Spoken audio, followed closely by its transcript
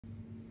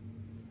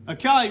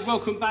Okay,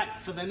 welcome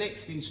back for the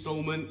next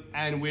instalment,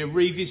 and we're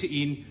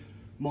revisiting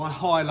my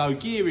high-low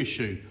gear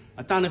issue.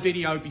 I've done a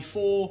video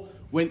before,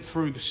 went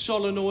through the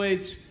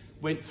solenoids,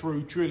 went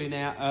through drilling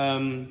out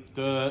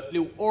the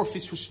little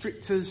orifice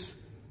restrictors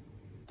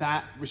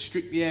that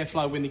restrict the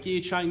airflow when the gear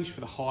change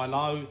for the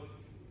high-low,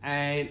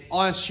 and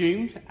I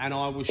assumed and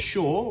I was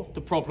sure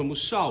the problem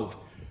was solved.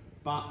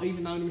 But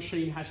even though the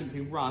machine hasn't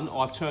been run,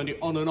 I've turned it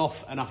on and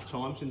off enough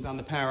times and done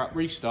the power up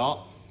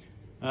restart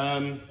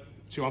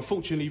to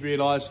unfortunately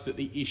realise that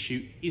the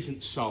issue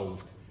isn't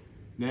solved.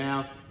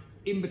 Now,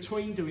 in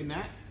between doing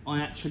that,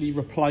 I actually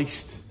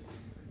replaced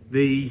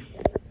the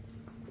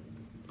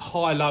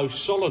high-low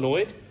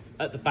solenoid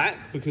at the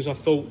back because I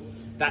thought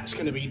that's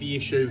going to be the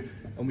issue,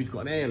 and we've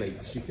got an air leak.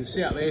 So you can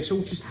see up there, it's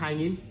all just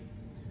hanging,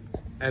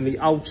 and the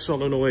old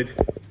solenoid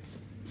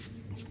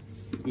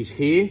is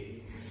here.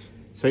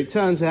 So it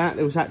turns out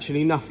there was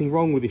actually nothing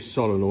wrong with this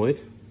solenoid,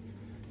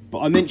 but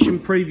I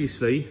mentioned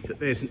previously that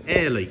there's an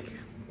air leak,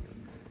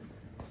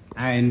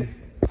 and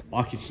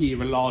I could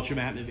hear a large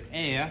amount of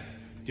air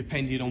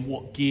depending on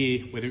what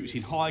gear, whether it was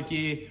in high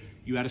gear,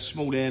 you had a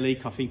small air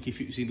leak. I think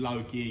if it was in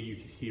low gear, you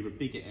could hear a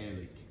bigger air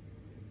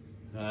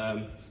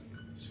leak.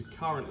 So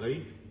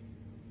currently,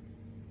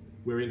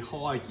 we're in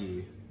high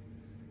gear.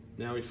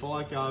 Now if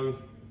I go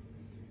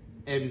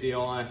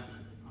MDI,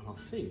 and I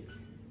think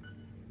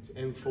it's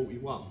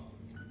M41.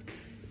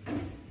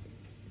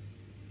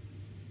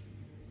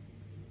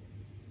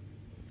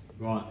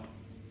 Right.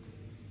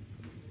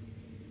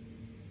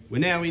 We're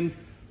now in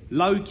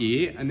low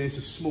gear and there's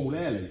a small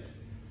air leak.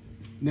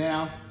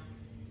 Now,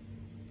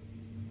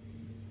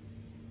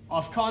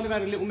 I've kind of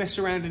had a little mess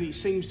around and it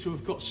seems to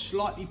have got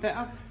slightly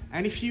better.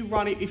 And if you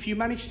run it, if you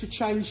manage to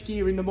change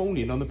gear in the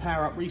morning on the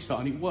power up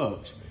restart and it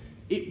works,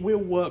 it will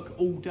work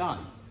all day.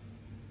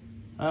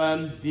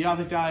 The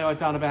other day I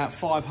done about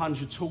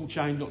 500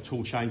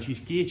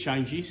 gear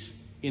changes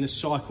in a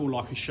cycle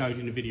like I showed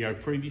in the video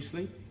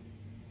previously.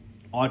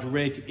 I'd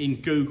read in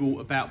Google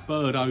about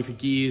bird over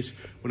gears,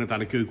 when I've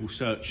done a Google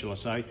search, shall I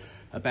say,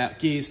 about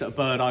gears that are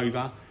bird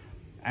over,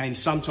 and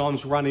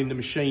sometimes running the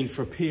machine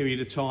for a period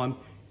of time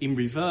in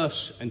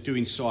reverse and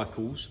doing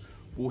cycles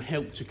will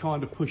help to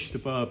kind of push the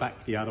burr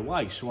back the other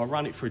way. So I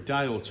run it for a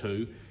day or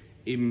two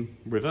in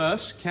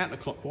reverse,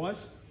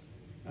 counterclockwise,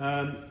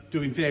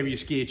 doing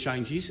various gear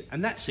changes,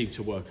 and that seemed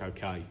to work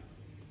okay.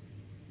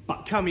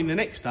 But coming the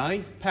next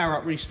day, power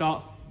up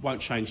restart, won't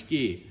change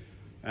gear.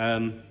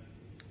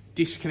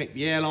 Disconnect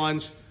the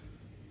airlines,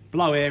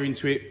 blow air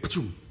into it,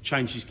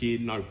 changes gear,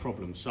 no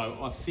problem. So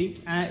I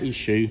think our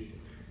issue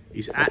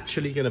is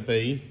actually going to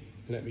be,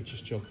 let me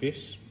just jog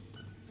this,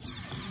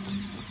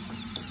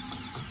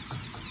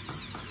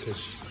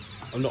 because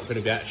I'm not going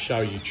to be able to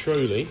show you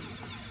truly,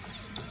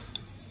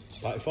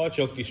 but if I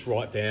jog this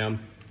right down,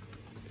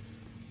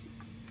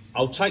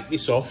 I'll take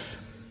this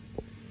off,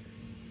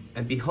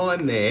 and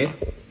behind there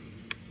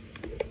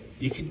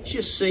you can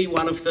just see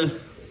one of the,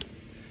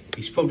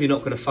 he's probably not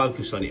going to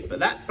focus on it, but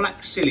that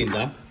black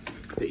cylinder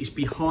that is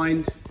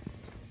behind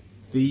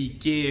the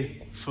gear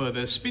for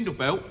the spindle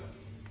belt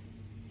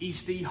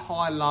is the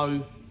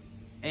high-low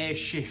air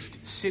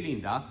shift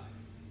cylinder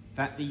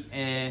that the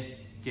air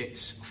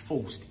gets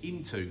forced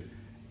into.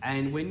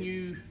 And when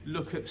you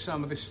look at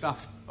some of the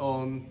stuff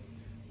on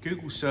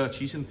Google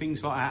searches and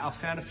things like that, I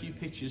found a few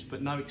pictures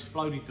but no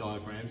exploded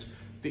diagrams,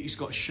 that it's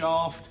got a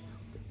shaft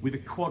with a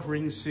quad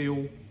ring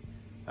seal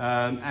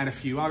and a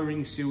few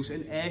O-ring seals,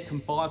 and air can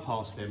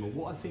bypass them. And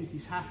what I think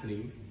is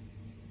happening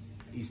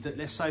is that,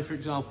 let's say for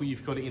example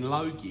you've got it in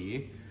low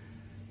gear,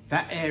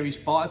 that air is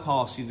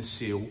bypassing the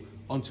seal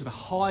onto the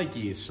high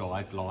gear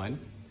side line,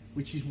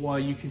 which is why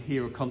you can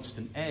hear a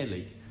constant air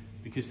leak,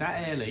 because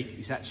that air leak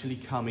is actually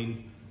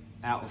coming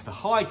out of the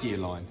high gear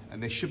line,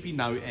 and there should be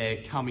no air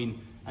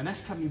coming, and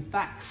that's coming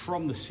back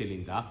from the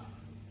cylinder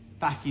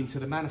back into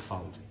the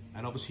manifold,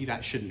 and obviously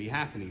that shouldn't be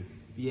happening.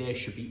 The air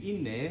should be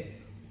in there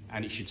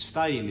and it should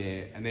stay in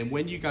there, and then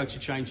when you go to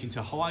change into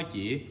high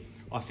gear,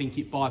 I think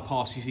it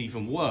bypasses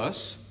even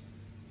worse,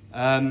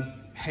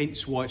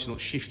 hence why it's not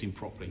shifting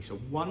properly. So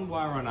one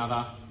way or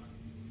another,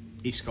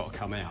 it's got to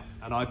come out.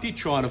 And I did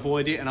try and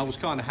avoid it, and I was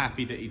kind of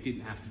happy that it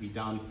didn't have to be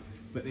done,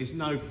 but there's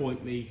no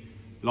point me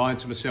lying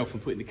to myself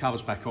and putting the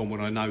covers back on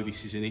when I know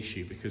this is an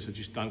issue, because I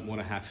just don't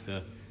want to have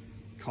to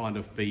kind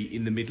of be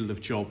in the middle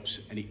of jobs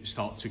and it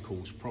start to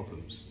cause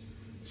problems.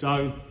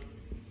 So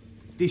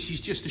this is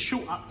just a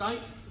short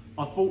update.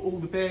 I've bought all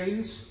the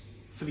bearings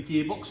for the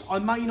gearbox. I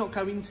may not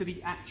go into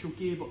the actual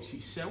gearbox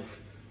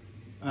itself.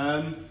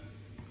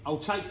 I'll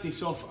take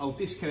this off, I'll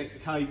disconnect the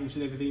cables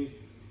and everything.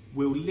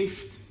 We'll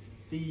lift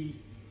the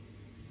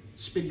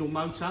spindle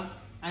motor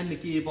and the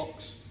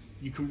gearbox.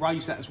 You can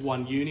raise that as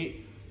one unit.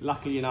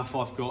 Luckily enough,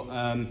 I've got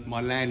my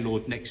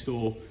landlord next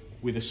door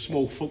with a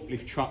small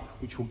forklift truck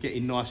which will get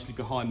in nicely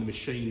behind the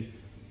machine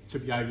to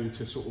be able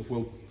to sort of,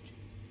 we'll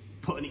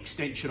put an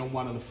extension on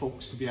one of the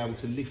forks to be able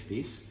to lift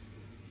this.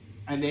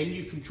 And then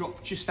you can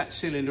drop just that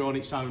cylinder on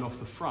its own off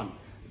the front.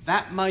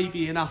 That may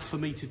be enough for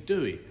me to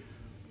do it.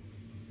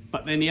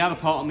 But then the other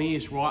part of me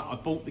is, right, I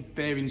bought the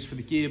bearings for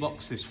the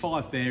gearbox. There's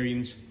 5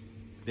 bearings.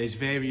 There's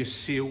various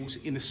seals.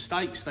 In the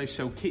States, they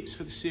sell kits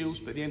for the seals,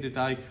 but at the end of the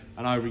day,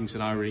 an O-ring's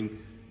an O-ring,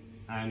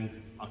 and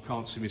I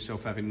can't see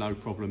myself having no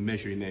problem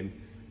measuring them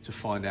to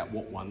find out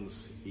what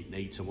ones it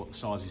needs and what the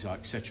sizes are,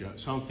 etc.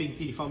 So I'm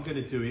thinking if I'm going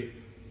to do it,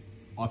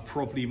 I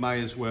probably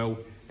may as well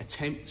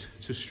attempt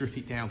to strip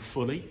it down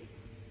fully.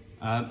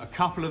 A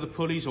couple of the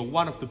pulleys, or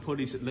one of the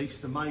pulleys at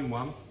least, the main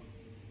one,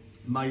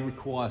 may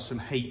require some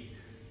heat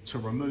to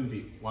remove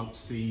it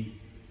once the,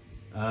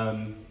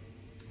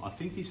 I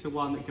think it's the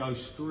one that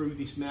goes through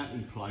this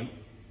mounting plate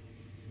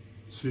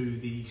to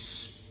the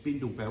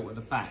spindle belt at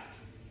the back,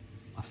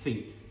 I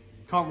think.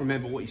 Can't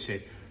remember what he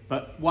said,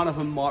 but one of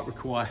them might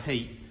require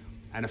heat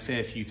and a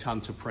fair few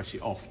ton to press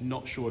it off.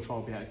 Not sure if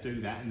I'll be able to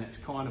do that, and that's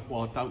kind of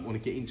why I don't want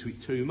to get into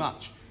it too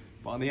much.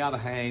 But on the other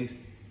hand,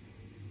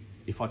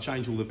 if I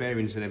change all the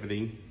bearings and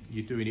everything,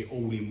 you're doing it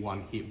all in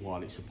one hit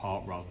while it's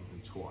apart rather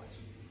than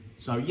twice.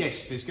 So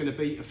yes, there's going to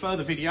be a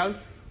further video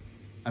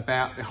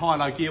about the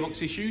high-low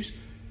gearbox issues,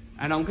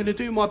 and I'm going to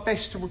do my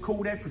best to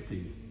record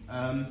everything.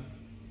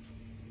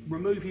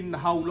 Removing the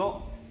whole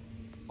lot.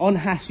 On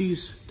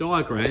Haas's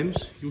diagrams,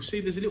 you'll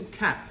see there's a little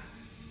cap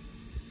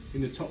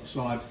in the top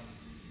side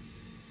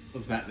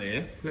of that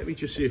there. Let me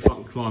just see if I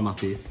can climb up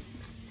here,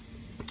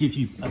 give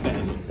you a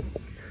better look.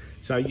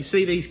 So you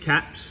see these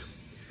caps,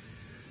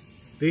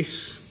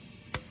 this,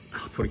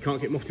 I probably can't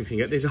get them off the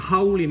finger, there's a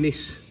hole in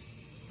this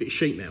bit of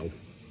sheet metal.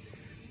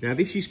 Now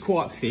this is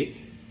quite thick,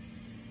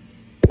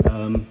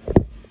 trying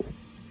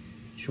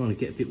to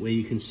get a bit where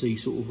you can see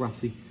sort of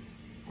roughly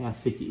how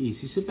thick it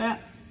is. It's about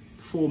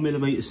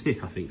 4mm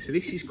thick, I think, so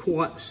this is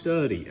quite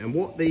sturdy, and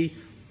what the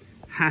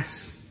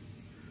Haas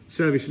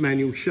service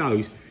manual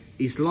shows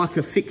is like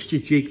a fixture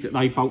jig that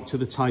they bolt to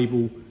the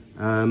table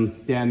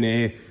down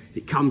there.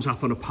 It comes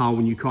up on a pole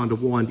and you kind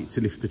of wind it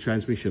to lift the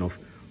transmission off.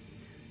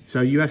 So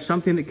you have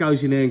something that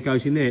goes in there and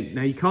goes in there.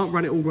 Now you can't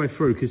run it all the way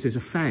through because there's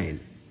a fan.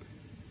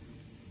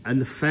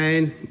 And the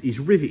fan is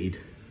riveted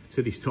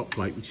to this top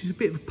plate, which is a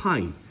bit of a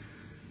pain.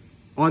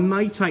 I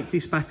may take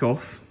this back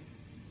off,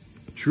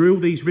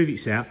 drill these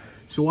rivets out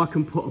so I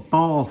can put a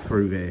bar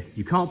through there.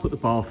 You can't put the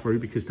bar through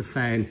because the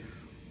fan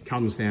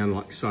comes down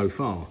like so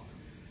far.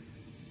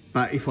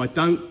 But if I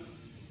don't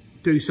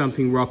do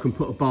something where I can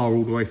put a bar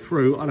all the way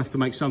through, I'll have to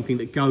make something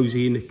that goes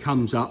in,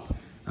 comes up,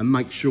 and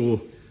make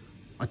sure.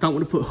 I don't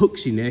want to put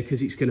hooks in there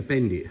because it's going to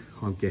bend it,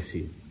 I'm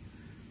guessing.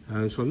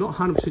 So I'm not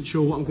 100%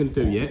 sure what I'm going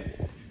to do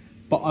yet,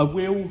 but I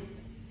will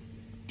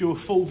do a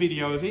full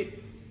video of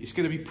it. It's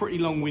going to be pretty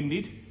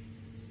long-winded,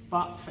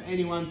 but for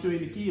anyone doing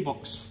the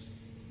gearbox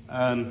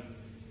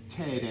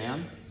tear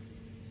down,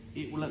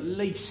 it will at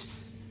least,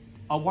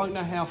 I won't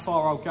know how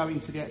far I'll go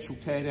into the actual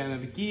tear down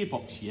of the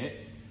gearbox yet,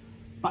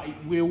 but it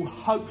will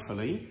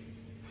hopefully,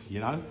 you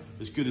know,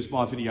 as good as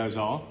my videos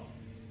are,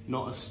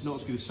 not as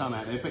good as some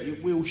out there, but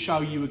it will show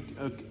you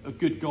a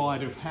good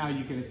guide of how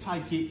you're going to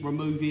take it,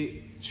 remove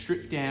it,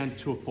 strip down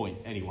to a point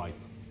anyway.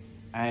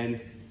 And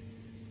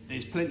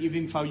there's plenty of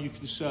info you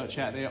can search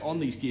out there on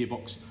these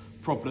gearbox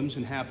problems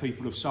and how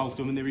people have solved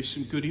them, and there is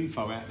some good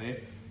info out there,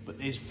 but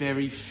there's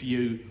very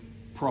few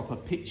proper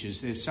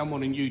pictures. There's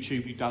someone on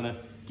YouTube who done a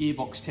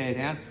gearbox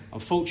teardown.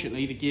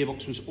 Unfortunately, the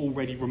gearbox was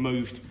already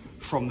removed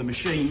from the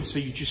machine, so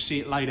you just see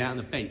it laid out on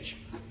the bench.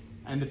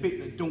 And the bit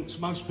that daunts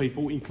most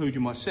people,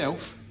 including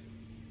myself,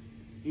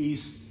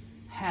 is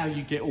how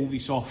you get all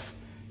this off,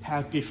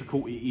 how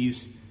difficult it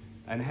is,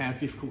 and how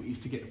difficult it is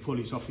to get the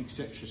pulleys off,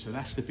 etc. So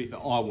that's the bit that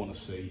I want to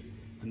see,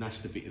 and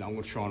that's the bit that I'm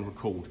going to try and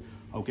record.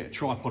 I'll get a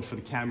tripod for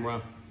the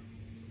camera,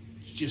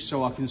 just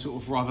so I can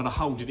sort of, rather than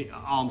holding it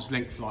at arm's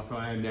length like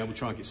I am now, we'll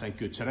try and get something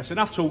good. So that's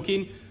enough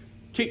talking.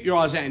 Keep your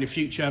eyes out in the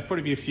future,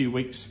 probably be a few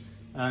weeks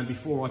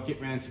before I get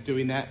round to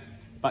doing that.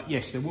 But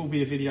yes, there will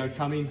be a video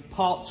coming,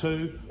 part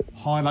 2,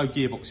 high-low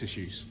gearbox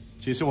issues.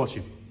 Cheers for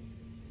watching.